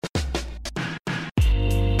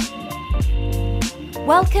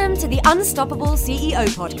Welcome to the Unstoppable CEO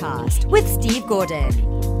podcast with Steve Gordon.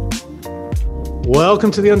 Welcome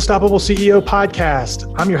to the Unstoppable CEO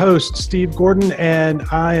podcast. I'm your host, Steve Gordon, and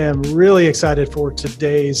I am really excited for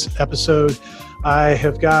today's episode. I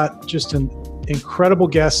have got just an incredible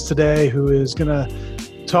guest today who is going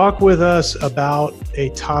to talk with us about a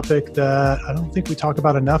topic that I don't think we talk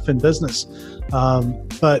about enough in business,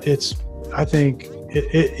 but I think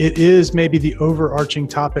it is maybe the overarching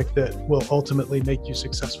topic that will ultimately make you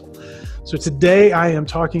successful. So today I am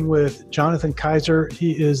talking with Jonathan Kaiser.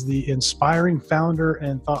 He is the inspiring founder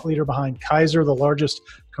and thought leader behind Kaiser, the largest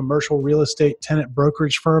commercial real estate tenant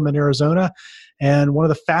brokerage firm in Arizona, and one of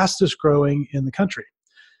the fastest growing in the country.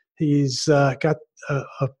 He's got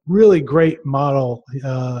a really great model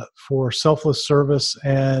for selfless service,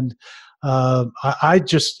 and I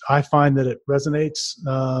find that it resonates.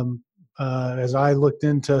 As I looked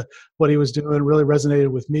into what he was doing, really resonated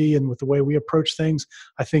with me and with the way we approach things.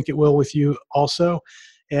 I think it will with you also.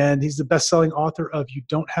 And he's the best-selling author of You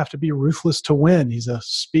Don't Have to Be Ruthless to Win. He's a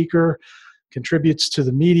speaker, contributes to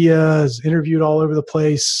the media, is interviewed all over the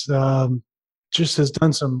place, just has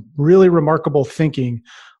done some really remarkable thinking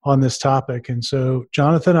on this topic. And so,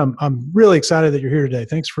 Jonathan, I'm really excited that you're here today.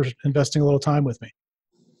 Thanks for investing a little time with me.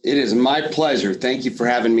 It is my pleasure. Thank you for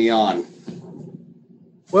having me on.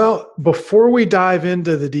 Well, before we dive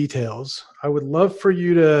into the details, I would love for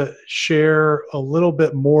you to share a little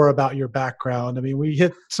bit more about your background. I mean, we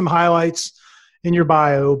hit some highlights in your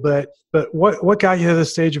bio, but what got you to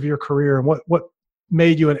this stage of your career, and what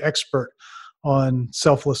made you an expert on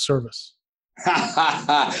selfless service?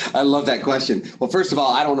 I love that question. Well, first of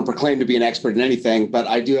all, I don't want to proclaim to be an expert in anything, but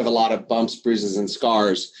I do have a lot of bumps, bruises, and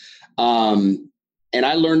scars. And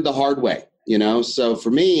I learned the hard way, So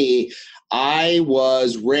for me, I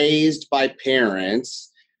was raised by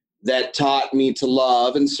parents that taught me to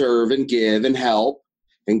love and serve and give and help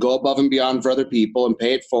and go above and beyond for other people and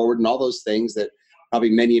pay it forward and all those things that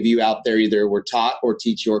probably many of you out there either were taught or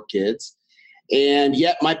teach your kids. And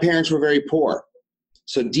yet my parents were very poor.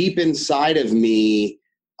 So deep inside of me,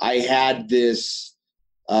 I had this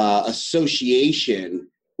association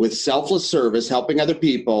with selfless service, helping other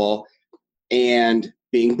people, and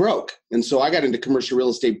being broke. And so I got into commercial real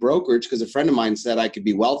estate brokerage because a friend of mine said I could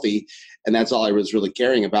be wealthy, and that's all I was really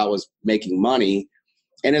caring about was making money.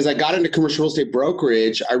 And as I got into commercial real estate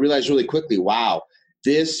brokerage, I realized really quickly, wow,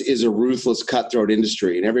 this is a ruthless cutthroat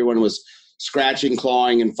industry. And everyone was scratching,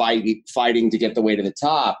 clawing, and fighting to get the way to the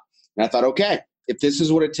top. And I thought, okay, if this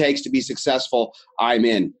is what it takes to be successful, I'm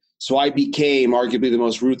in. So I became arguably the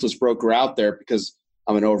most ruthless broker out there because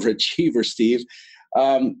I'm an overachiever, Steve.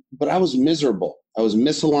 But I was miserable. I was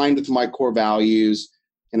misaligned with my core values,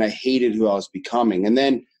 and I hated who I was becoming. And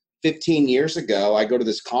then 15 years ago, I go to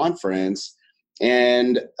this conference,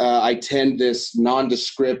 and I attend this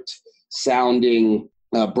nondescript sounding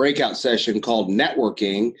breakout session called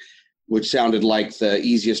networking, which sounded like the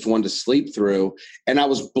easiest one to sleep through. And I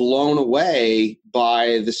was blown away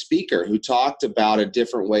by the speaker who talked about a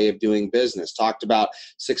different way of doing business, talked about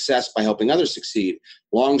success by helping others succeed.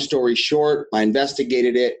 Long story short, I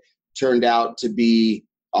investigated it, turned out to be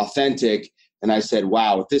authentic. And I said,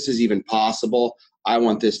 wow, if this is even possible, I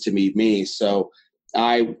want this to be me. So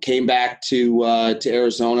I came back to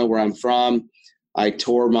Arizona, where I'm from. I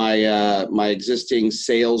tore my existing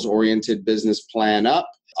sales-oriented business plan up.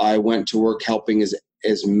 I went to work helping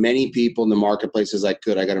as many people in the marketplace as I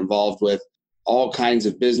could. I got involved with all kinds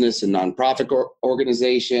of business and nonprofit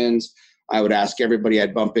organizations. I would ask everybody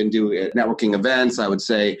I'd bump into at networking events. I would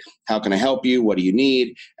say, how can I help you? What do you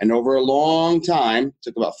need? And over a long time,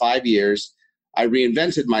 took about 5 years, I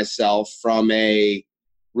reinvented myself from a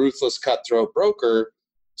ruthless cutthroat broker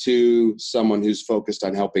to someone who's focused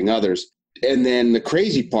on helping others. And then the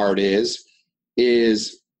crazy part is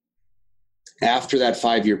after that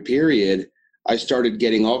 5-year period, I started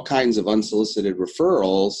getting all kinds of unsolicited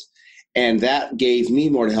referrals, and that gave me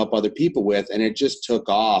more to help other people with, and it just took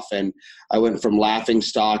off. And I went from laughing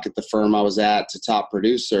stock at the firm I was at to top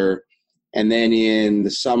producer. And then in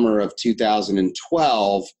the summer of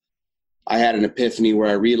 2012, I had an epiphany where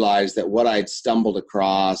I realized that what I'd stumbled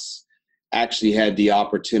across actually had the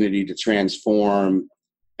opportunity to transform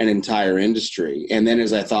an entire industry. And then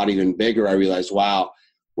as I thought even bigger, I realized, wow,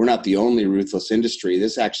 we're not the only ruthless industry.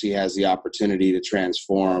 This actually has the opportunity to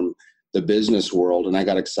transform the business world. And I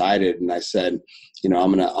got excited and I said,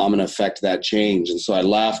 I'm gonna affect that change. And so I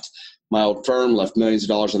left my old firm, left millions of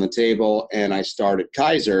dollars on the table, and I started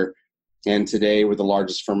Kaiser. And today we're the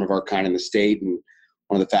largest firm of our kind in the state and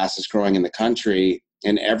one of the fastest growing in the country.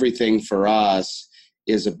 And everything for us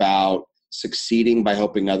is about succeeding by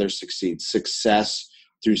helping others succeed, success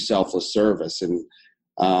through selfless service. And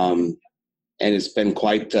And it's been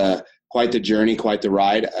quite the journey, quite the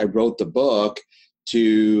ride. I wrote the book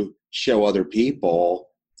to show other people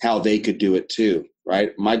how they could do it too,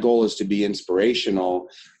 right? My goal is to be inspirational,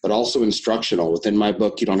 but also instructional. Within my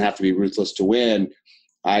book, you don't have to be ruthless to win.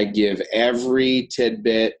 I give every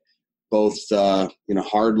tidbit, both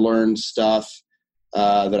hard-learned stuff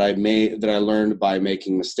that I learned by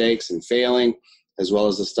making mistakes and failing, as well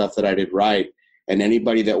as the stuff that I did right. And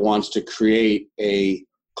anybody that wants to create a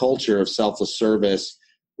culture of selfless service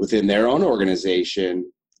within their own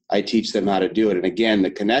organization, I teach them how to do it. And again,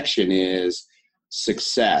 the connection is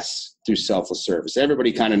success through selfless service.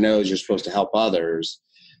 Everybody kind of knows you're supposed to help others,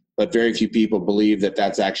 but very few people believe that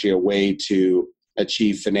that's actually a way to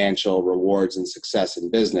achieve financial rewards and success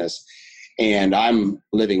in business. And I'm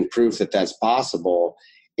living proof that that's possible.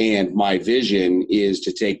 And my vision is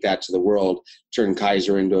to take that to the world, turn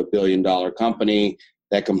Kaiser into a $1 billion company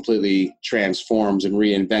that completely transforms and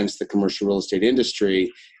reinvents the commercial real estate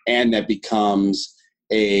industry, and that becomes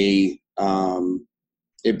a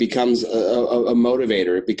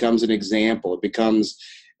motivator. It becomes an example. It becomes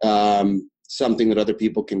something that other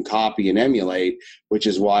people can copy and emulate, which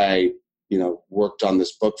is why I worked on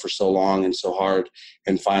this book for so long and so hard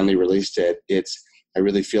and finally released it. I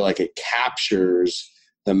really feel like it captures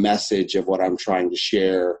the message of what I'm trying to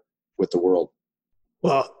share with the world.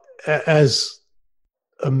 Well, as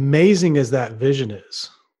amazing as that vision is,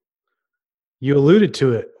 you alluded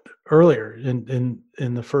to it earlier in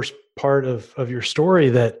the first part of your story,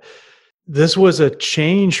 that this was a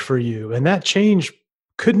change for you, and that change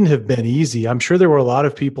couldn't have been easy. I'm sure there were a lot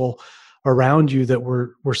of people around you that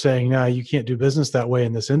were saying, "No, you can't do business that way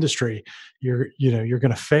in this industry. You're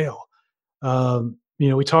going to fail."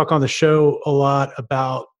 We talk on the show a lot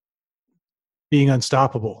about being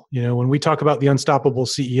unstoppable. When we talk about the unstoppable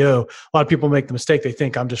CEO, a lot of people make the mistake. They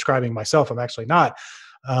think I'm describing myself. I'm actually not.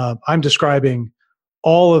 I'm describing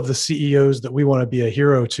all of the CEOs that we want to be a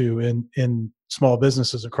hero to in small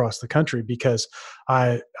businesses across the country, because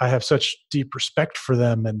I have such deep respect for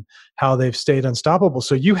them and how they've stayed unstoppable.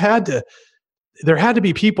 So there had to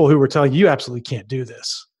be people who were telling you absolutely can't do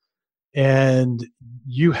this, and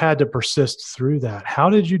you had to persist through that. How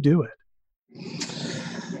did you do it?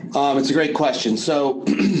 It's a great question. So,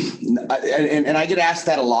 and I get asked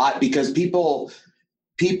that a lot, because people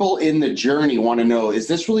in the journey want to know, is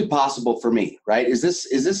this really possible for me, right? Is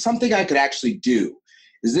this something I could actually do?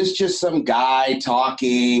 Is this just some guy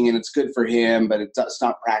talking and it's good for him, but it's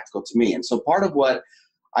not practical to me? And so part of what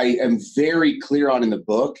I am very clear on in the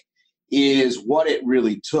book is what it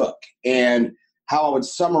really took. And how I would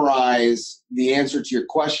summarize the answer to your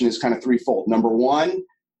question is kind of threefold. Number one,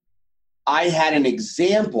 I had an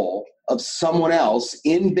example of someone else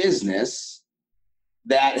in business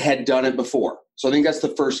that had done it before. So I think that's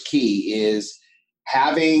the first key, is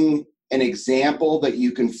having an example that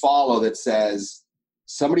you can follow that says,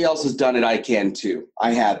 somebody else has done it, I can too.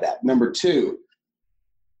 I had that. Number two,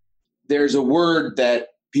 there's a word that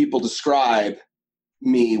people describe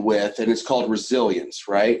me with, and it's called resilience,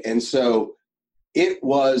 right? And so it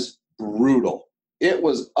was brutal. It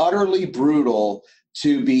was utterly brutal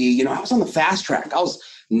to be, I was on the fast track. I was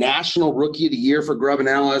National Rookie of the Year for Grubb &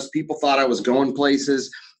 Ellis. People thought I was going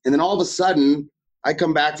places. And then all of a sudden, I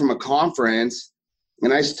come back from a conference,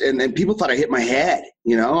 and then people thought I hit my head.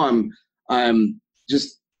 I'm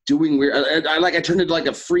just doing weird. I turned into like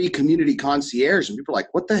a free community concierge, and people are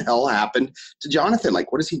like, what the hell happened to Jonathan?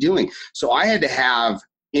 Like, what is he doing? So I had to have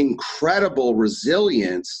incredible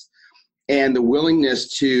resilience and the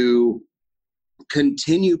willingness to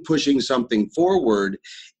continue pushing something forward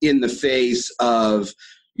in the face of,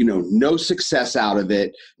 no success out of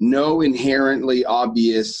it, no inherently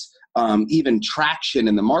obvious even traction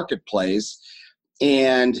in the marketplace.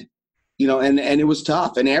 And it was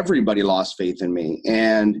tough, and everybody lost faith in me.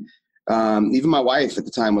 And even my wife at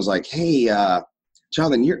the time was like, "Hey,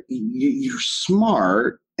 Jonathan, you're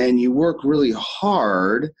smart and you work really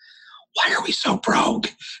hard. Why are we so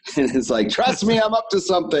broke?" And it's like, trust me, I'm up to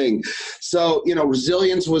something. So,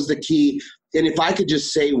 resilience was the key. And if I could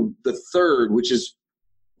just say the third, which is,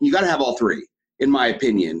 you got to have all three, in my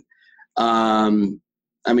opinion.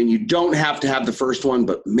 You don't have to have the first one,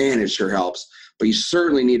 but man, it sure helps. But you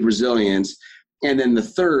certainly need resilience. And then the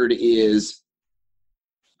third is,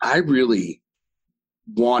 I really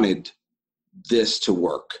wanted this to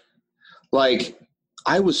work. Like,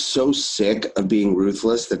 I was so sick of being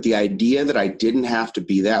ruthless that the idea that I didn't have to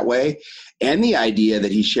be that way, and the idea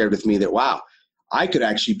that he shared with me that, wow, I could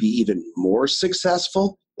actually be even more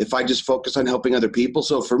successful if I just focus on helping other people.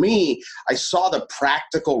 So for me, I saw the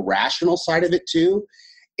practical, rational side of it too.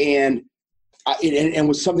 And and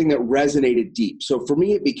was something that resonated deep. So for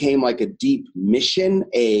me, it became like a deep mission,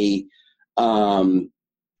 it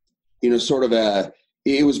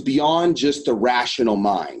was beyond just the rational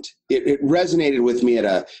mind. It resonated with me at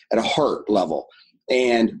a heart level.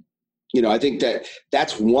 And, I think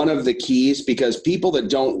that's one of the keys, because people that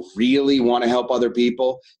don't really want to help other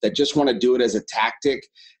people, that just want to do it as a tactic,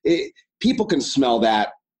 people can smell that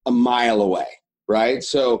a mile away, right?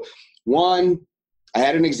 So 1, I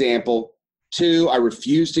had an example. 2, I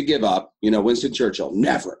refused to give up. Winston Churchill,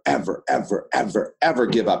 never, ever, ever, ever, ever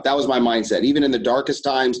give up. That was my mindset. Even in the darkest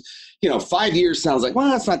times, 5 years sounds like, well,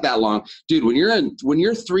 that's not that long. Dude, when you're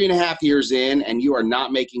 3.5 years in and you are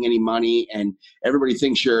not making any money and everybody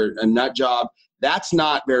thinks you're a nut job, that's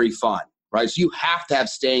not very fun, right? So you have to have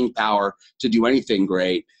staying power to do anything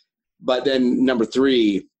great. But then number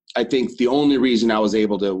 3, I think the only reason I was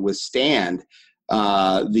able to withstand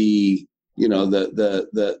the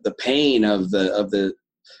pain of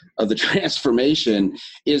the transformation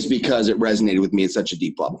is because it resonated with me at such a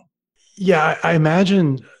deep level. Yeah, I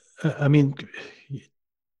imagine. I mean,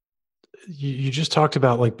 you just talked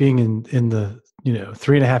about like being in the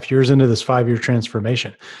 3.5 years into this 5-year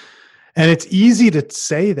transformation, and it's easy to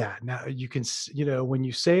say that. Now you can, when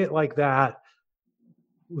you say it like that,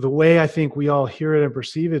 the way I think we all hear it and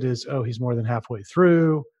perceive it is, oh, he's more than halfway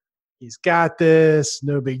through. He's got this,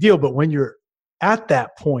 no big deal. But when you're at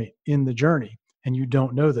that point in the journey and you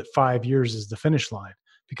don't know that 5 years is the finish line,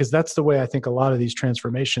 because that's the way I think a lot of these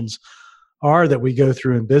transformations are that we go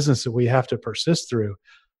through in business that we have to persist through.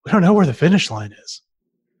 We don't know where the finish line is.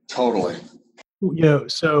 Totally.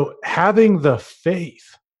 So having the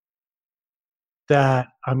faith that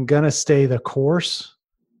I'm going to stay the course,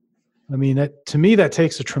 I mean, to me, that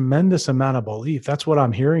takes a tremendous amount of belief. That's what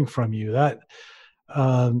I'm hearing from you. That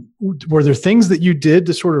were there things that you did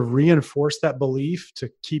to sort of reinforce that belief to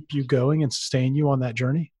keep you going and sustain you on that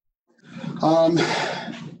journey?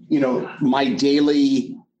 My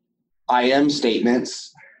daily I am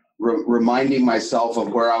statements, reminding myself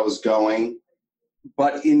of where I was going.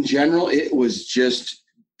 But in general, it was just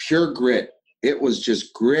pure grit. It was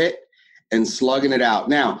just grit and slugging it out.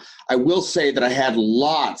 Now, I will say that I had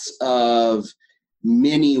lots of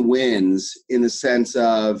mini wins in the sense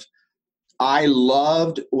of I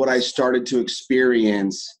loved what I started to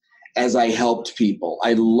experience as I helped people.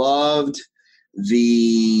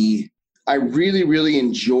 I really, really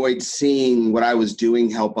enjoyed seeing what I was doing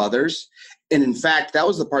help others. And in fact, that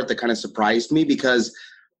was the part that kind of surprised me, because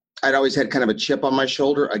I'd always had kind of a chip on my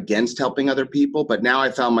shoulder against helping other people, but now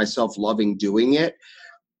I found myself loving doing it.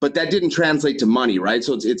 But that didn't translate to money, right?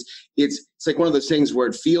 So it's like one of those things where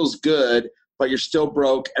it feels good, but you're still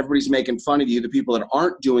broke. Everybody's making fun of you. The people that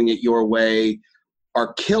aren't doing it your way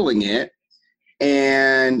are killing it.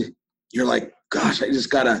 And you're like, gosh, I just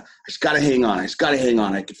gotta hang on. I just gotta hang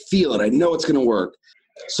on. I can feel it. I know it's gonna work.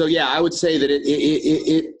 So yeah, I would say that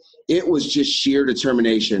it was just sheer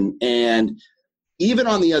determination. And even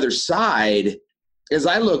on the other side, as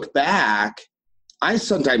I look back, I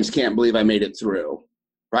sometimes can't believe I made it through,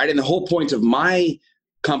 right? And the whole point of my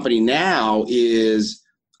company now is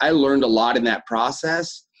I learned a lot in that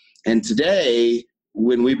process. And today,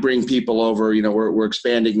 when we bring people over, we're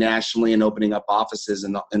expanding nationally and opening up offices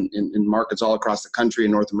in markets all across the country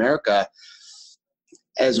in North America.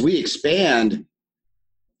 As we expand,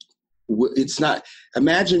 it's not,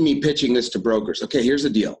 imagine me pitching this to brokers. Okay, here's the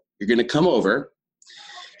deal. You're going to come over.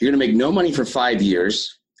 You're going to make no money for 5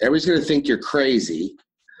 years. Everybody's going to think you're crazy,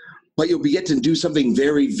 but you'll get to do something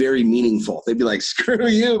very, very meaningful. They'd be like, screw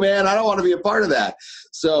you, man. I don't want to be a part of that.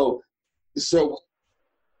 So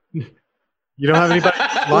you don't have anybody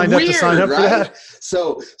lined up to sign up for that?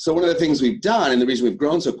 So one of the things we've done, and the reason we've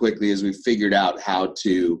grown so quickly, is we've figured out how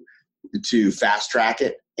to fast track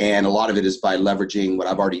it. And a lot of it is by leveraging what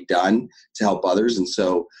I've already done to help others. And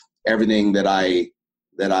so everything that I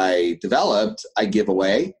developed, I give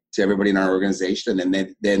away to everybody in our organization,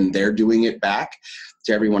 and then they're doing it back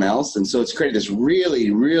to everyone else. And so it's created this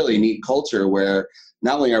really, really neat culture where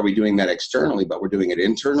not only are we doing that externally, but we're doing it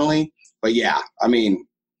internally. But yeah, I mean,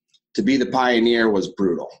 to be the pioneer was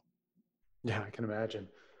brutal. Yeah, I can imagine.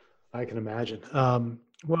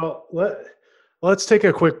 Well, let's take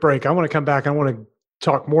a quick break. I want to come back. I want to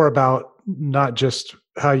talk more about not just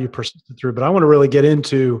how you persisted through, but I want to really get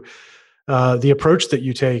into the approach that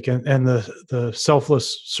you take and the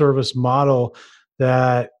selfless service model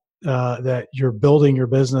that you're building your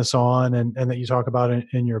business on and that you talk about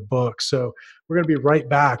in your book. So we're going to be right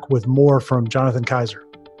back with more from Jonathan Kaiser.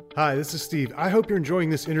 Hi, this is Steve. I hope you're enjoying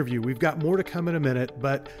this interview. We've got more to come in a minute,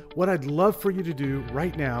 but what I'd love for you to do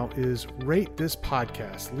right now is rate this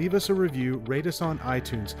podcast. Leave us a review, rate us on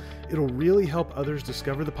iTunes. It'll really help others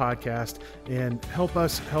discover the podcast and help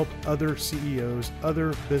us help other CEOs,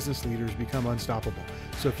 other business leaders become unstoppable.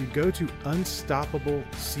 So if you go to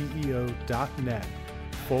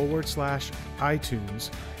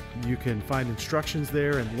unstoppableceo.net/iTunes, you can find instructions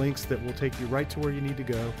there and links that will take you right to where you need to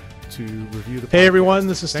go to review the podcast. Hey everyone,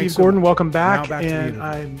 this is Steve Gordon. Welcome back. And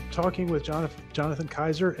I'm talking with Jonathan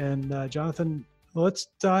Kaiser. And Jonathan, let's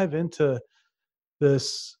dive into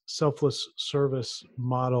this selfless service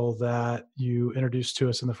model that you introduced to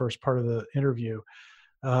us in the first part of the interview.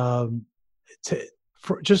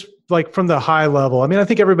 Just like from the high level, I mean, I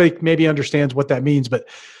think everybody maybe understands what that means, but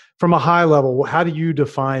from a high level, how do you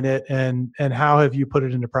define it and how have you put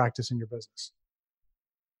it into practice in your business?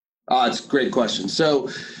 It's a great question. So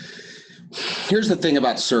here's the thing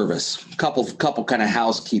about service. Couple kind of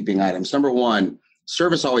housekeeping items. Number one,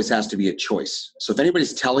 service always has to be a choice. So if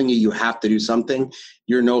anybody's telling you you have to do something,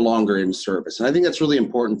 you're no longer in service. And I think that's really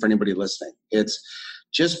important for anybody listening. It's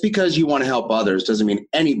just because you want to help others doesn't mean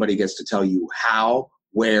anybody gets to tell you how,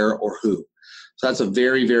 where, or who. So that's a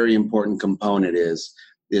very, very important component is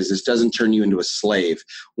this doesn't turn you into a slave.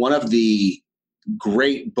 One of the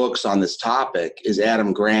great books on this topic is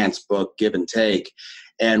Adam Grant's book, Give and Take.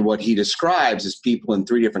 And what he describes is people in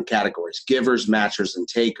three different categories: givers, matchers, and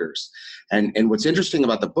takers. And what's interesting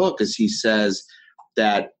about the book is he says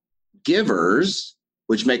that givers,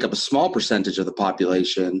 which make up a small percentage of the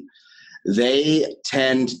population, they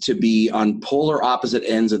tend to be on polar opposite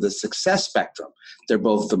ends of the success spectrum. They're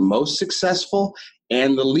both the most successful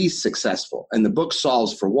and the least successful. And the book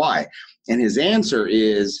solves for why. And his answer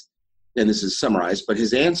is, and this is summarized, but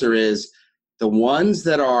his answer is the ones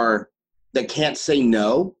that can't say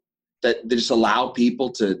no, that they just allow people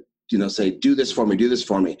to, say, do this for me,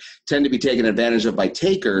 tend to be taken advantage of by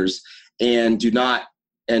takers and do not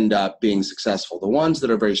end up being successful. The ones that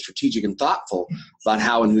are very strategic and thoughtful about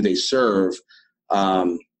how and who they serve are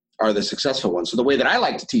the successful ones. So the way that I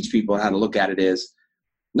like to teach people how to look at it is,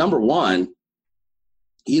 number one,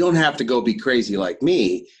 you don't have to go be crazy like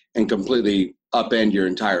me and completely upend your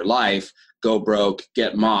entire life, go broke,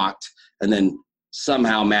 get mocked, and then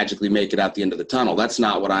somehow magically make it out the end of the tunnel. That's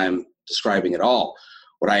not what I'm describing at all.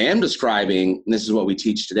 What I am describing, and this is what we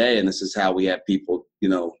teach today, and this is how we have people,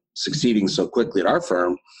 succeeding so quickly at our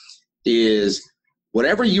firm, is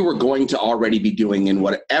whatever you were going to already be doing in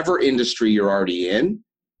whatever industry you're already in,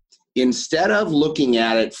 instead of looking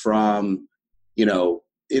at it from,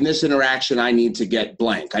 in this interaction, I need to get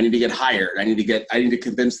blank. I need to get hired. I need to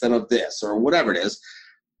convince them of this or whatever it is.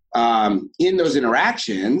 In those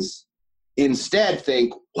interactions, instead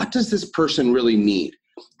think, what does this person really need?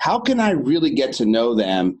 How can I really get to know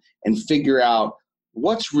them and figure out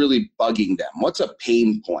what's really bugging them? What's a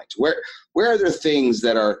pain point? Where are there things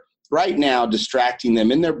that are right now distracting them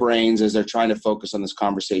in their brains as they're trying to focus on this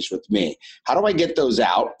conversation with me? How do I get those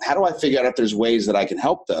out? How do I figure out if there's ways that I can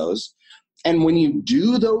help those? And when you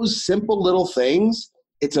do those simple little things,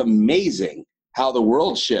 it's amazing how the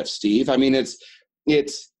world shifts, Steve. I mean,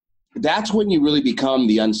 that's when you really become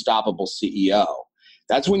the unstoppable CEO.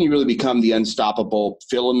 That's when you really become the unstoppable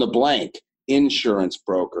fill in the blank insurance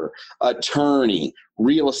broker, attorney,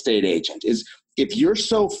 real estate agent. Is if you're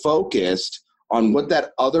so focused on what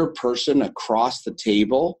that other person across the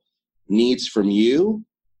table needs from you,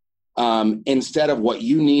 instead of what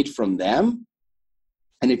you need from them,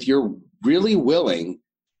 and if you're really willing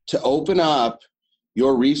to open up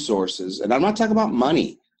your resources, and I'm not talking about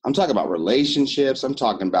money, I'm talking about relationships, I'm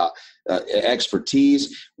talking about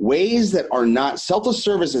expertise, ways that are not, selfless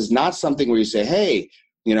service is not something where you say, hey,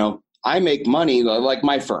 I make money like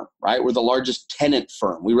my firm, right? We're the largest tenant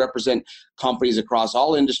firm. We represent companies across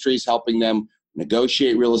all industries, helping them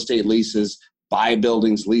negotiate real estate leases, buy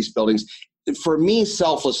buildings, lease buildings. For me,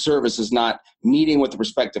 selfless service is not meeting with the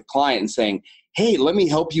prospective client and saying, hey, let me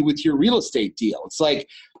help you with your real estate deal. It's like,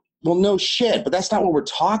 well, no shit, but that's not what we're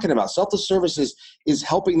talking about. Selfless service is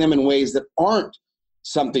helping them in ways that aren't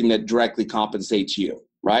something that directly compensates you,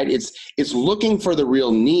 right? It's looking for the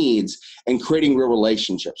real needs and creating real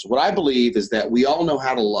relationships. What I believe is that we all know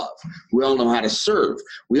how to love. We all know how to serve.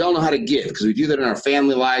 We all know how to give, because we do that in our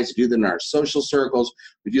family lives. We do that in our social circles.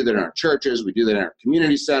 We do that in our churches. We do that in our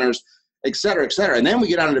community centers, et cetera, et cetera. And then we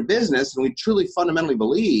get out into business and we truly fundamentally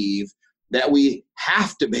believe that we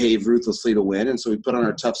have to behave ruthlessly to win. And so we put on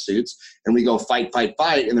our tough suits and we go fight, fight,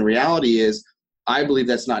 fight. And the reality is, I believe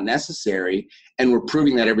that's not necessary. And we're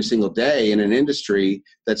proving that every single day in an industry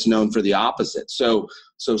that's known for the opposite. So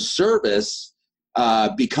service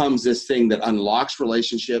becomes this thing that unlocks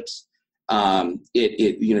relationships.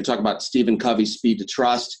 Talk about Stephen Covey's speed to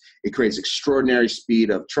trust. It creates extraordinary speed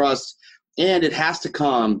of trust. And it has to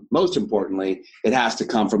come, most importantly, it has to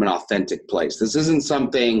come from an authentic place. This isn't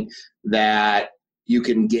something that you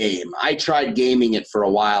can game. I tried gaming it for a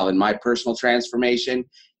while in my personal transformation.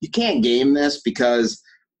 You can't game this because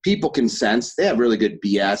people can sense. They have really good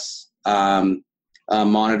BS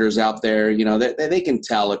monitors out there. They can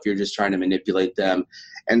tell if you're just trying to manipulate them.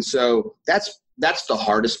 And so that's the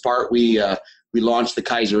hardest part. We launched the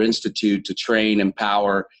Kaiser Institute to train,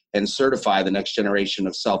 empower, and certify the next generation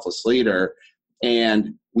of selfless leader.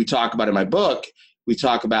 And we talk about in my book, we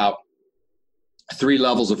talk about 3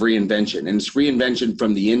 levels of reinvention. And it's reinvention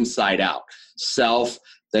from the inside out: self,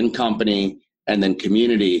 then company, and then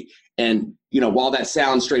community. And, while that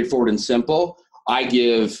sounds straightforward and simple, I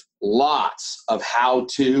give lots of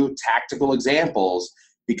how-to tactical examples,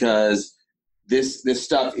 because this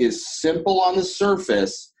stuff is simple on the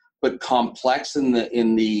surface, but complex in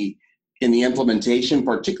the implementation,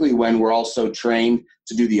 particularly when we're also trained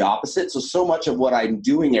to do the opposite. So much of what I'm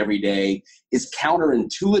doing every day is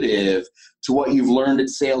counterintuitive to what you've learned at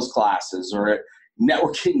sales classes or at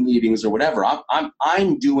networking meetings or whatever.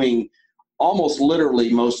 I'm doing almost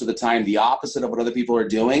literally most of the time the opposite of what other people are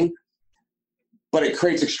doing, but it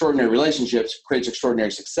creates extraordinary relationships, creates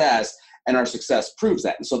extraordinary success, and our success proves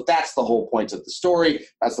that. And so that's the whole point of the story.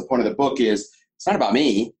 That's the point of the book is, it's not about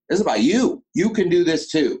me. It's about you. You can do this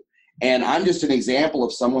too. And I'm just an example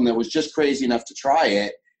of someone that was just crazy enough to try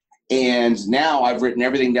it. And now I've written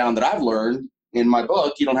everything down that I've learned in my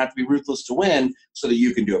book. You don't have to be ruthless to win, so that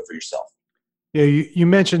you can do it for yourself. Yeah, you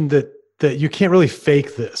mentioned that you can't really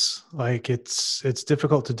fake this. Like it's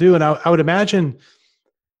difficult to do. And I would imagine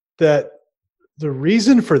that the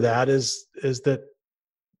reason for that is that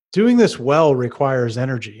doing this well requires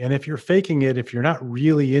energy. And if you're faking it, if you're not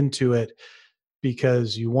really into it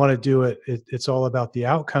because you want to do it, it's all about the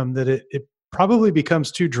outcome, that it probably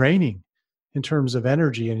becomes too draining in terms of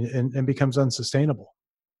energy and becomes unsustainable.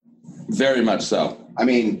 Very much so. I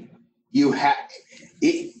mean,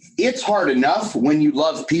 it's hard enough when you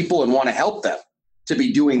love people and want to help them to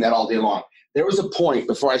be doing that all day long. There was a point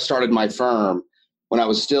before I started my firm, when I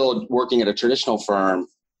was still working at a traditional firm,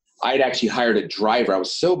 I'd actually hired a driver. I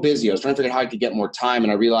was so busy. I was trying to figure out how I could get more time.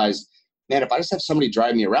 And I realized, man, if I just have somebody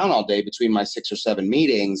drive me around all day between my 6 or 7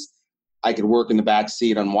 meetings, I could work in the back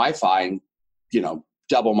seat on Wi-Fi and,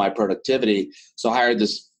 double my productivity. So I hired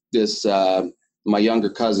this my younger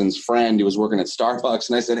cousin's friend who was working at Starbucks.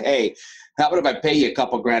 And I said, hey, how about if I pay you a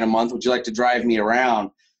couple $1,000 a month? Would you like to drive me around?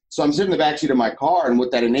 So I'm sitting in the back seat of my car. And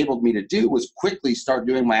what that enabled me to do was quickly start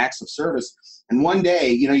doing my acts of service. And one day,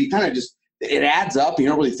 you kind of just, it adds up. You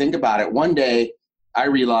don't really think about it. One day I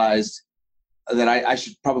realized that I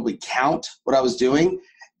should probably count what I was doing.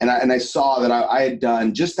 And I saw that I had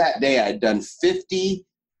done, just that day, I had done 50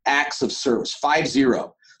 acts of service, 50.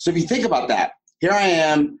 So if you think about that, here I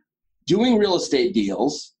am doing real estate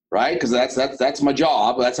deals, right? Because that's my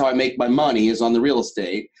job. That's how I make my money, is on the real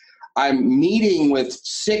estate. I'm meeting with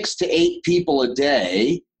 6 to 8 people a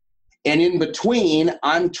day. And in between,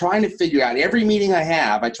 I'm trying to figure out, every meeting I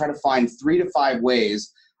have, I try to find 3 to 5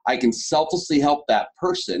 ways I can selflessly help that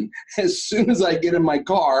person. As soon as I get in my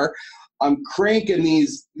car, I'm cranking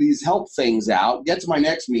these help things out, get to my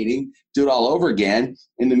next meeting, do it all over again.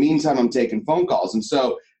 In the meantime, I'm taking phone calls. And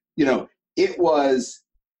so,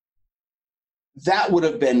 that would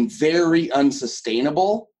have been very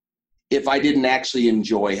unsustainable if I didn't actually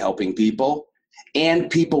enjoy helping people. And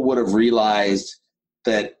people would have realized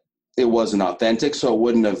that it wasn't authentic, so it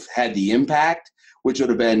wouldn't have had the impact, which would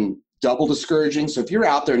have been double discouraging. So if you're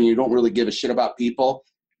out there and you don't really give a shit about people,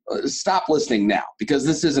 stop listening now, because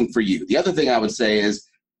this isn't for you. The other thing I would say is,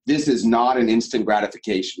 this is not an instant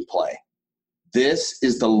gratification play. This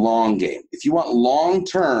is the long game. If you want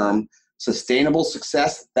long-term sustainable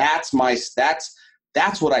success, that's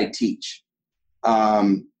what I teach.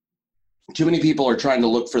 Too many people are trying to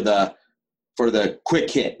look for the quick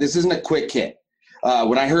hit. This isn't a quick hit.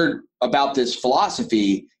 When I heard about this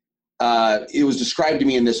philosophy, it was described to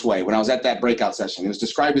me in this way. When I was at that breakout session, it was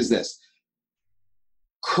described as this.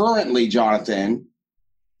 Currently, Jonathan,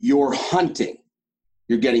 you're hunting.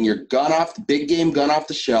 You're getting your big game gun off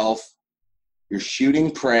the shelf. You're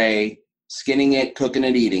shooting prey, skinning it, cooking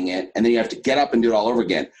it, eating it, and then you have to get up and do it all over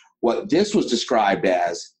again. What this was described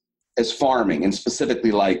as farming, and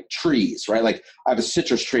specifically like trees, right? Like I have a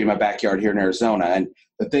citrus tree in my backyard here in Arizona, and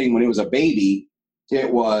the thing, when it was a baby,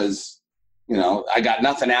 it was, I got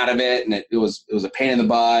nothing out of it, and it was a pain in the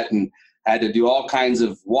butt, and I had to do all kinds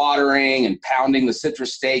of watering and pounding the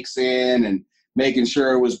citrus stakes in and making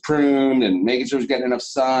sure it was pruned and making sure it was getting enough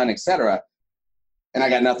sun, etc. And I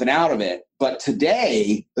got nothing out of it. But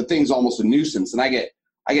today, the thing's almost a nuisance. And I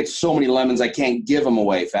get so many lemons, I can't give them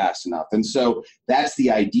away fast enough. And so that's the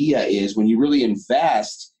idea, is when you really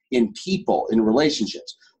invest in people, in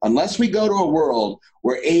relationships, unless we go to a world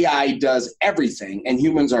where AI does everything and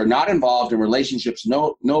humans are not involved and relationships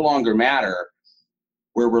no longer matter,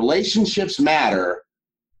 where relationships matter,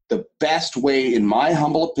 the best way, in my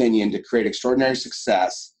humble opinion, to create extraordinary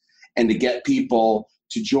success and to get people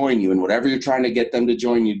to join you in whatever you're trying to get them to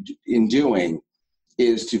join you in doing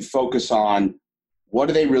is to focus on, what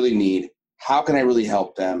do they really need? How can I really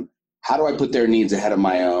help them? How do I put their needs ahead of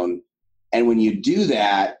my own? And when you do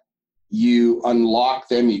that, you unlock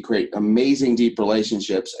them, you create amazing, deep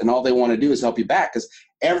relationships, and all they want to do is help you back, because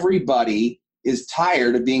everybody is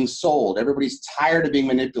tired of being sold. Everybody's tired of being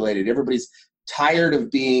manipulated. Everybody's tired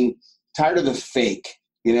of the fake.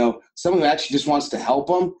 Someone who actually just wants to help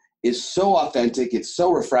them is so authentic. It's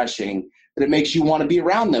so refreshing that it makes you want to be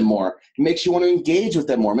around them more. It makes you want to engage with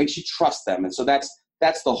them more. It makes you trust them. And so that's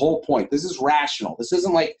the whole point. This is rational. This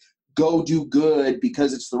isn't like go do good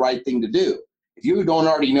because it's the right thing to do. If you don't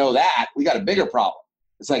already know that, we got a bigger problem.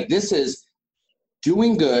 It's like, this is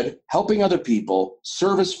doing good, helping other people,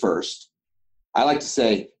 service first. I like to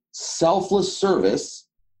say selfless service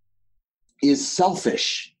is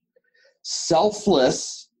selfish.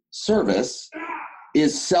 Selfless service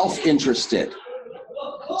is self-interested.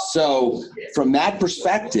 So from that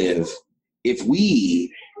perspective, if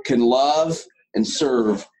we can love and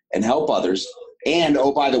serve and help others, and,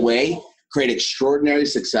 oh, by the way, create extraordinary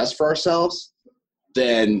success for ourselves,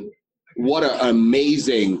 then what an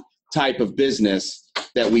amazing type of business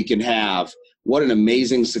that we can have. What an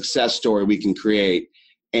amazing success story we can create.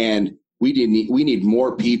 And we need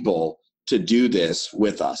more people to do this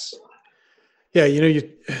with us. Yeah,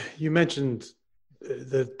 you mentioned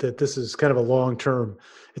that this is kind of a long-term,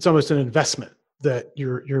 it's almost an investment that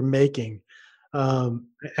you're making. And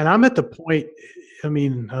I'm at the point,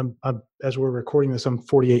 I'm as we're recording this, I'm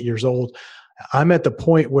 48 years old. I'm at the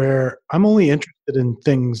point where I'm only interested in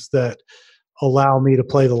things that allow me to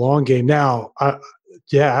play the long game. Now,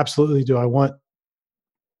 absolutely. Do I want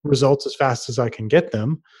results as fast as I can get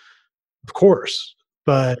them? Of course.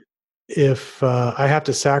 But if I have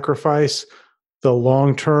to sacrifice the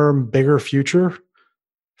long-term, bigger future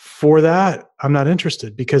for that, I'm not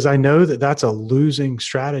interested, because I know that that's a losing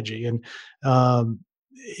strategy. And, a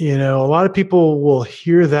lot of people will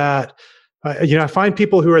hear that. I find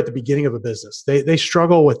people who are at the beginning of a business, they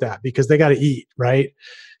struggle with that because they got to eat, right?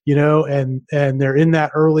 And they're in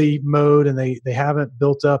that early mode, and they haven't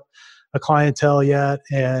built up a clientele yet,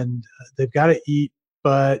 and they've got to eat,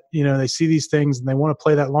 but, they see these things and they want to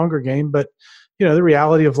play that longer game. But, the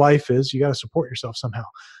reality of life is you got to support yourself somehow.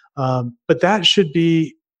 But that should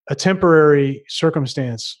be a temporary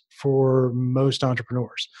circumstance for most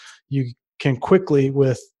entrepreneurs. You can quickly,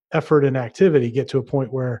 with effort and activity, get to a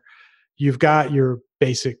point where you've got your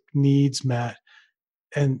basic needs met.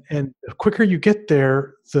 And the quicker you get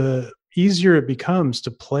there, the easier it becomes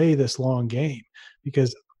to play this long game.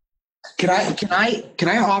 Because can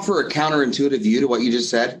I offer a counterintuitive view to what you just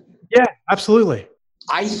said? Yeah, absolutely.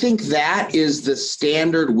 I think that is the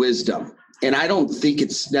standard wisdom. And I don't think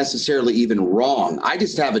it's necessarily even wrong. I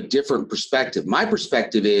just have a different perspective. My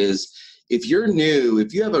perspective is, if you're new,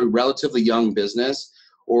 if you have a relatively young business,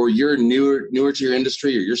 or you're newer to your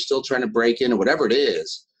industry, or you're still trying to break in, or whatever it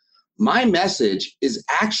is, my message is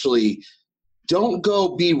actually, don't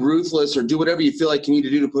go be ruthless or do whatever you feel like you need to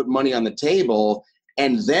do to put money on the table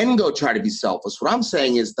and then go try to be selfless. What I'm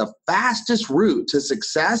saying is the fastest route to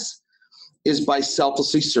success is by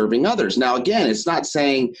selflessly serving others. Now, again, it's not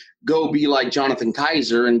saying go be like Jonathan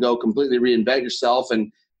Kaiser and go completely reinvent yourself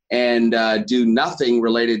and do nothing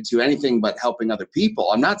related to anything but helping other people.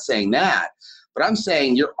 I'm not saying that, but I'm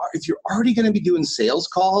saying if you're already going to be doing sales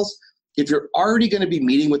calls, if you're already going to be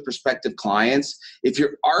meeting with prospective clients, if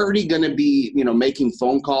you're already going to be, making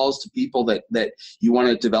phone calls to people that you want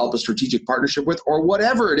to develop a strategic partnership with, or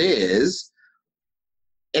whatever it is,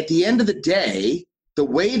 at the end of the day, the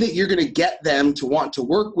way that you're going to get them to want to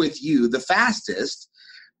work with you the fastest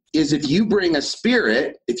is if you bring a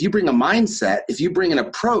spirit, if you bring a mindset, if you bring an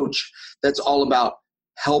approach that's all about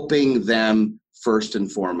helping them first and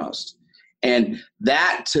foremost. And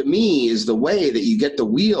that, to me, is the way that you get the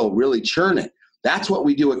wheel really churning. That's what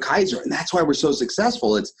we do at Kaiser, and that's why we're so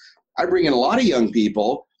successful. I bring in a lot of young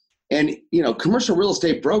people, and commercial real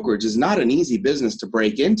estate brokerage is not an easy business to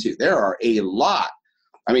break into. There are a lot.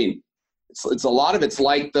 It's a lot of it's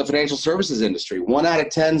like the financial services industry. 1 out of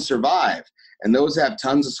 10 survive, and those have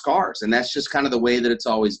tons of scars. And that's just kind of the way that it's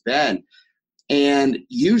always been. And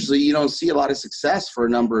usually you don't see a lot of success for a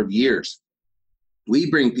number of years. We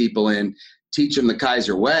bring people in, teach them the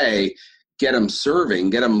Kaiser way, get them serving,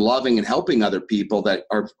 get them loving and helping other people that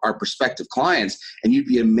are prospective clients. And you'd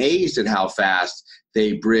be amazed at how fast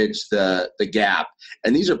they bridge the gap.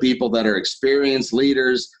 And these are people that are experienced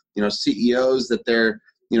leaders, CEOs that they're,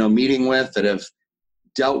 meeting with, that have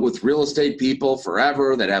dealt with real estate people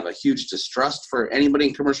forever, that have a huge distrust for anybody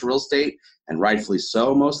in commercial real estate, and rightfully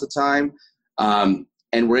so most of the time.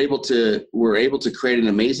 And we're able to create an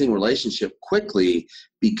amazing relationship quickly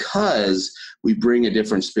because we bring a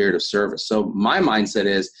different spirit of service. So my mindset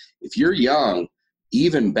is, if you're young,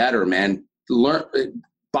 even better, man.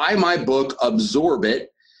 Buy my book, absorb it.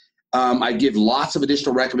 I give lots of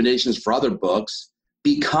additional recommendations for other books.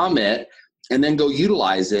 Become it, and then go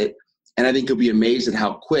utilize it. And I think you'll be amazed at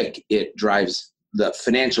how quick it drives the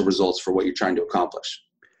financial results for what you're trying to accomplish.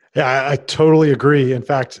 Yeah, I totally agree. In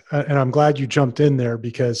fact, and I'm glad you jumped in there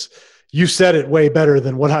because you said it way better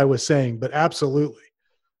than what I was saying, but absolutely.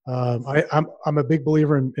 I'm a big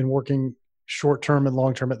believer in working short-term and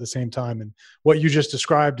long-term at the same time. And what you just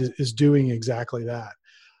described is doing exactly that.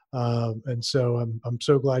 And so I'm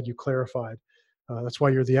so glad you clarified. That's why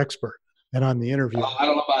you're the expert and I'm the interviewer. I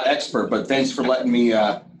don't know about expert, but thanks for letting me.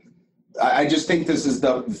 I just think this is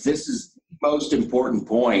the most important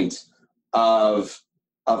point of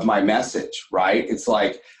my message, right? It's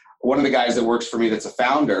like one of the guys that works for me that's a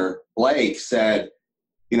founder, Blake, said,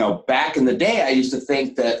 back in the day, I used to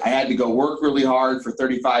think that I had to go work really hard for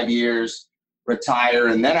 35 years, retire,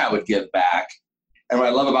 and then I would give back. And what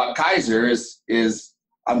I love about Kaiser is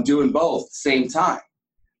I'm doing both at the same time.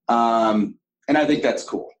 And I think that's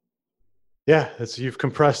cool. Yeah, you've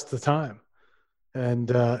compressed the time. And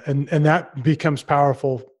that becomes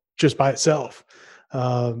powerful just by itself.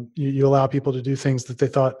 You allow people to do things that they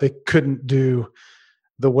thought they couldn't do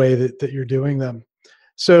the way that you're doing them.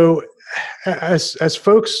 So as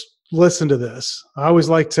folks listen to this, I always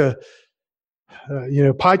like to,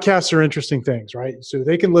 podcasts are interesting things, right? So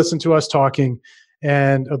they can listen to us talking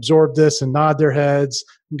and absorb this and nod their heads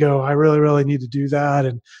and go, I really, really need to do that.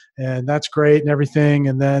 And that's great and everything.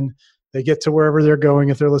 And then they get to wherever they're going,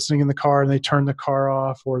 if they're listening in the car, and they turn the car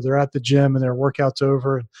off, or they're at the gym and their workout's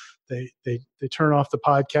over and they turn off the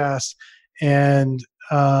podcast, and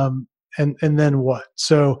then what?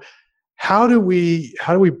 So how do we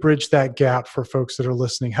bridge that gap for folks that are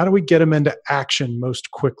listening? How do we get them into action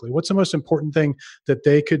most quickly? What's the most important thing that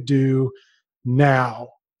they could do now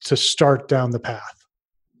to start down the path?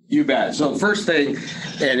 You bet. So first thing,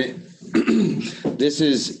 and this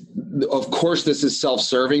is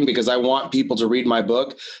self-serving because I want people to read my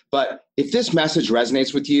book. But if this message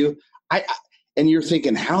resonates with you, and you're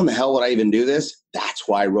thinking, how in the hell would I even do this? That's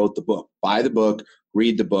why I wrote the book. Buy the book,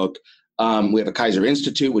 read the book. We have a Kaiser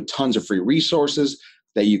Institute with tons of free resources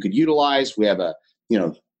that you could utilize. We have a,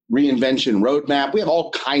 reinvention roadmap. We have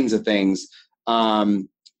all kinds of things on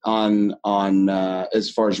as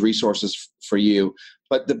far as resources for you.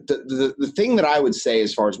 But the thing that I would say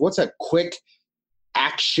as far as what's a quick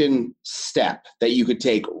action step that you could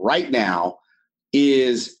take right now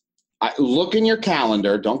is look in your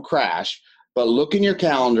calendar, don't crash, but look in your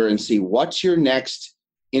calendar and see what's your next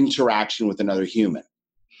interaction with another human.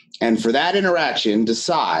 And for that interaction,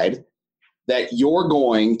 decide that you're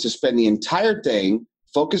going to spend the entire thing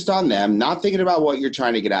focused on them, not thinking about what you're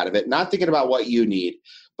trying to get out of it, not thinking about what you need,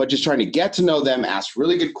 but just trying to get to know them, ask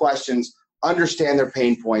really good questions, understand their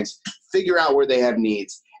pain points, figure out where they have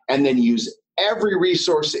needs, and then use every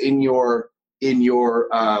resource in your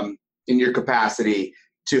capacity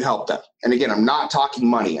to help them. And again, I'm not talking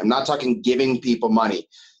money. I'm not talking giving people money.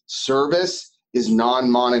 Service is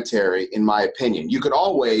non-monetary, in my opinion. You could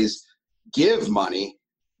always give money,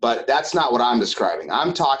 but that's not what I'm describing.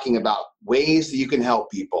 I'm talking about ways that you can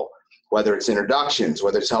help people, whether it's introductions,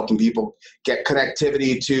 whether it's helping people get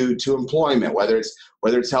connectivity to employment, whether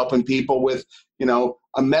it's helping people with,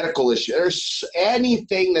 a medical issue. There's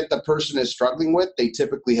anything that the person is struggling with, they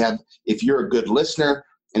typically have. If you're a good listener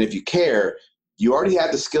and if you care, you already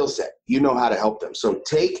have the skill set. You know how to help them. So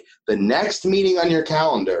take the next meeting on your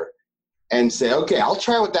calendar and say, okay, I'll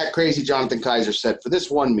try what that crazy Jonathan Kaiser said for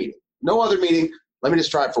this one meeting. No other meeting. Let me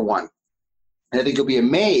just try it for one. And I think you'll be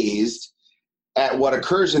amazed at what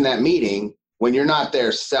occurs in that meeting when you're not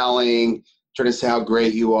there selling, trying to say how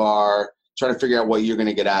great you are, trying to figure out what you're going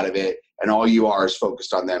to get out of it. And all you are is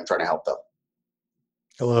focused on them, trying to help them.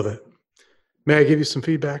 I love it. May I give you some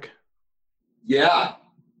feedback? Yeah.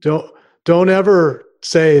 Don't ever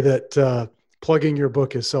say that plugging your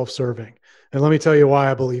book is self-serving. And let me tell you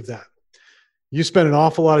why I believe that. You spend an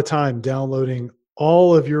awful lot of time downloading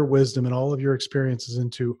all of your wisdom and all of your experiences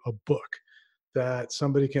into a book. that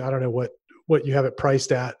somebody can, I don't know what you have it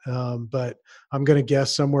priced at, but I'm going to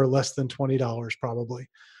guess somewhere less than $20 probably.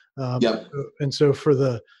 Yep. And so for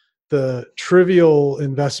the trivial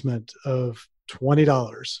investment of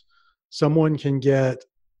 $20, someone can get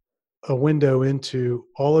a window into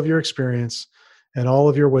all of your experience and all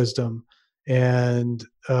of your wisdom. And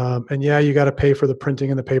yeah, you got to pay for the printing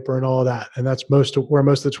and the paper and all of that. And that's where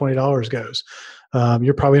most of the $20 goes.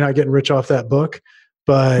 You're probably not getting rich off that book,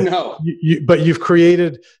 but No. but you've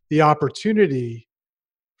created the opportunity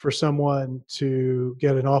for someone to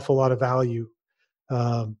get an awful lot of value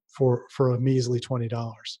for a measly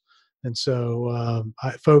 $20. And so,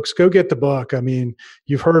 folks, go get the book. I mean,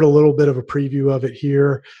 you've heard a little bit of a preview of it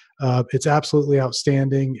here. It's absolutely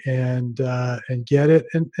outstanding, and get it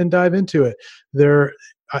and dive into it.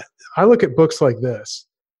 I look at books like this.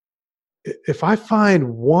 If I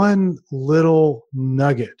find one little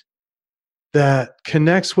nugget that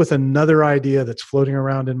connects with another idea that's floating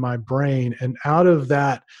around in my brain, and out of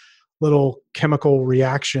that little chemical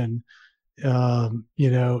reaction,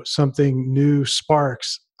 something new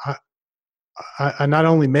sparks, I not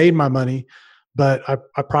only made my money, but I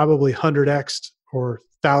probably 100x'd or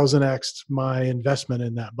 1000x'd my investment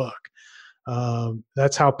in that book.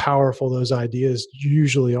 That's how powerful those ideas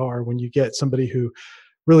usually are when you get somebody who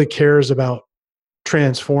really cares about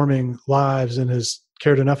transforming lives and has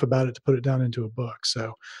cared enough about it to put it down into a book.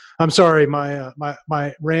 So I'm sorry, my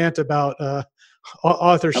rant about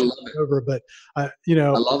authorship is over, but I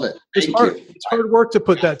love it. It's hard work to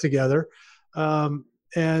put that together.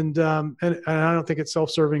 And I don't think it's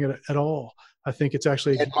self-serving at all. I think it's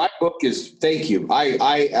actually. And my book is. Thank you.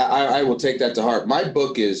 I will take that to heart. My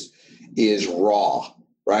book is raw,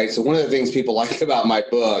 right? So one of the things people like about my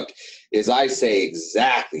book is I say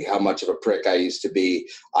exactly how much of a prick I used to be.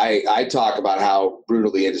 I talk about how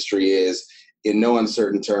brutal the industry is in no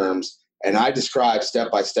uncertain terms, and I describe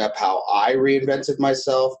step by step how I reinvented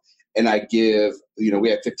myself. And I give, we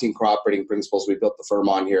have 15 core operating principles we built the firm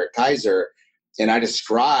on here at Kaiser. And I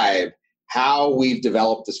describe how we've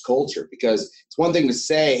developed this culture, because it's one thing to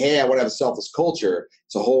say, hey, I want to have a selfless culture.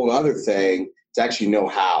 It's a whole other thing to actually know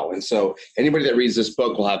how. And so anybody that reads this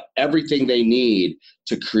book will have everything they need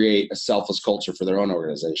to create a selfless culture for their own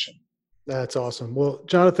organization. That's awesome. Well,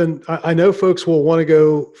 Jonathan, I know folks will want to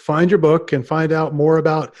go find your book and find out more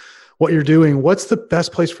about what you're doing. What's the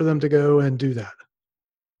best place for them to go and do that?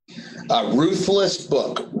 Ruthless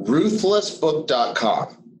book,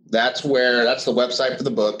 ruthlessbook.com. That's the website for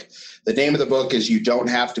the book. The name of the book is You Don't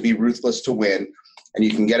Have to Be Ruthless to Win, and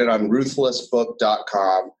you can get it on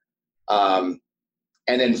ruthlessbook.com. And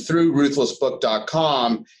then through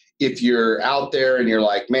ruthlessbook.com, if you're out there and you're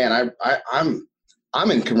like, man,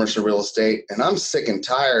 I'm in commercial real estate and I'm sick and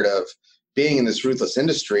tired of being in this ruthless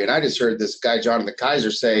industry. And I just heard this guy, Jonathan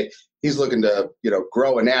Kaiser, say he's looking to,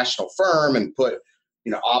 grow a national firm and put,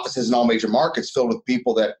 offices in all major markets filled with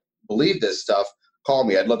people that believe this stuff. Call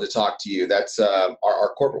me. I'd love to talk to you. That's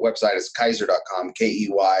our corporate website is Kaiser.com,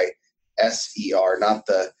 Keyser, not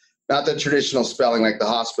the traditional spelling like the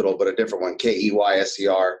hospital, but a different one,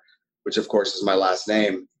 Keyser, which of course is my last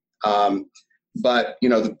name. But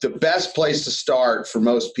the best place to start for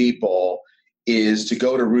most people is to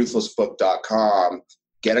go to ruthlessbook.com,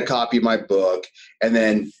 get a copy of my book, and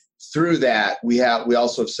then through that we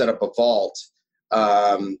also have set up a vault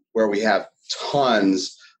where we have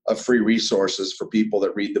tons of free resources for people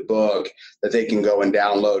that read the book that they can go and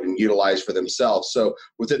download and utilize for themselves. So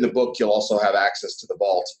within the book, you'll also have access to the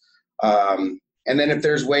vault. And then if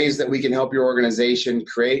there's ways that we can help your organization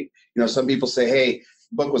create, some people say, hey,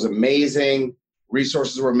 the book was amazing,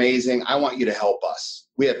 resources were amazing, I want you to help us.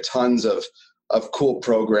 We have tons of cool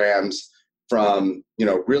programs from,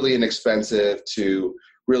 really inexpensive to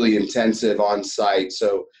really intensive on site.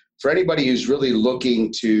 So for anybody who's really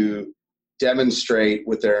looking to demonstrate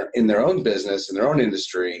in their own business, in their own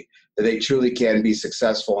industry, that they truly can be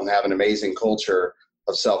successful and have an amazing culture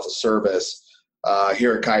of selfless service,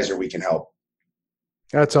 here at Kaiser, we can help.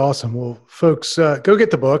 That's awesome. Well, folks, go get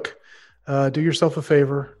the book, do yourself a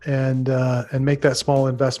favor and make that small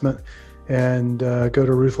investment, and go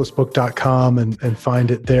to ruthlessbook.com and find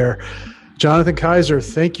it there. Jonathan Kaiser,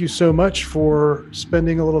 thank you so much for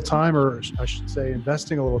spending a little time, or I should say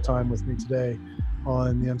investing a little time with me today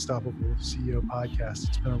on the Unstoppable CEO podcast.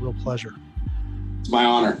 It's been a real pleasure. It's my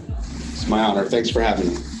honor. Thanks for having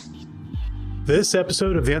me. This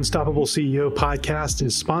episode of the Unstoppable CEO podcast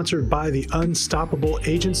is sponsored by the Unstoppable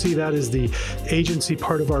Agency. That is the agency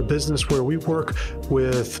part of our business where we work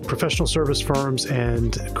with professional service firms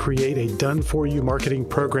and create a done-for-you marketing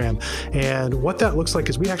program. And what that looks like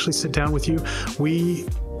is we actually sit down with you. We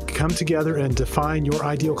come together and define your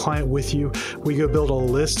ideal client with you. We go build a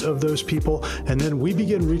list of those people, and then we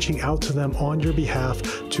begin reaching out to them on your behalf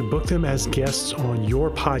to book them as guests on your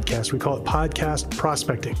podcast. We call it podcast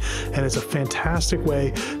prospecting, and it's a fantastic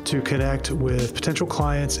way to connect with potential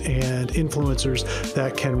clients and influencers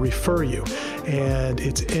that can refer you. And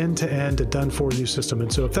it's end-to-end, a done-for-you system.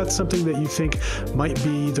 And so if that's something that you think might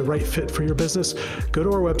be the right fit for your business, go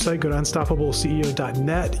to our website, go to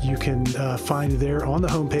unstoppableceo.net. You can find there on the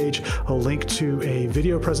homepage a link to a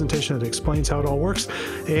video presentation that explains how it all works.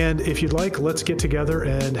 And if you'd like, let's get together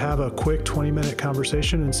and have a quick 20-minute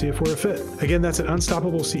conversation and see if we're a fit. Again, that's at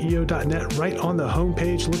unstoppableceo.net. Right on the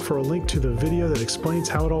homepage, look for a link to the video that explains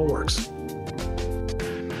how it all works.